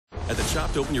At the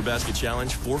Chopped Open Your Basket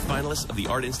Challenge, 4 finalists of the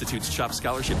Art Institute's Chop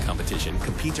Scholarship Competition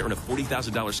compete to earn a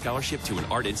 $40,000 scholarship to an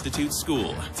Art Institute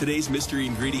school. Today's mystery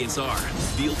ingredients are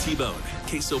Veal T-bone,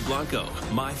 Queso Blanco,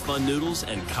 Mai Fun Noodles,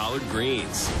 and collard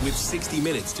greens. With 60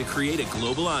 minutes to create a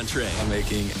global entree. I'm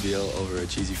making veal over a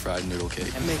cheesy fried noodle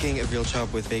cake. I'm making a veal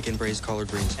chop with bacon braised collard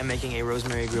greens. I'm making a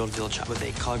Rosemary Grilled Veal Chop with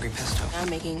a collard green pesto. I'm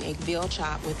making a veal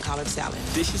chop with collard salad.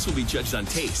 Dishes will be judged on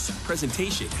taste,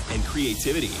 presentation, and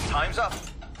creativity. Time's up.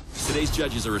 Today's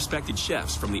judges are respected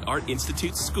chefs from the Art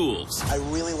Institute schools. I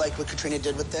really like what Katrina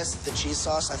did with this. The cheese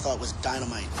sauce I thought was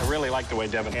dynamite. I really like the way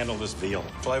Devin handled this veal.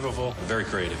 Flavorful, very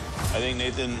creative. I think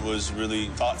Nathan was really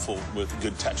thoughtful with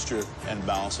good texture and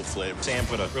balance of flavor. Sam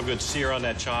put a real good sear on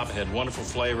that chop. It had wonderful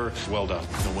flavor. Well done.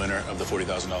 The winner of the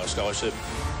 $40,000 scholarship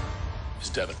is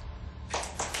Devin.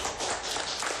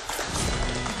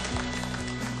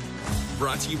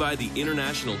 Brought to you by the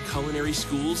International Culinary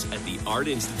Schools at the Art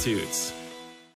Institutes.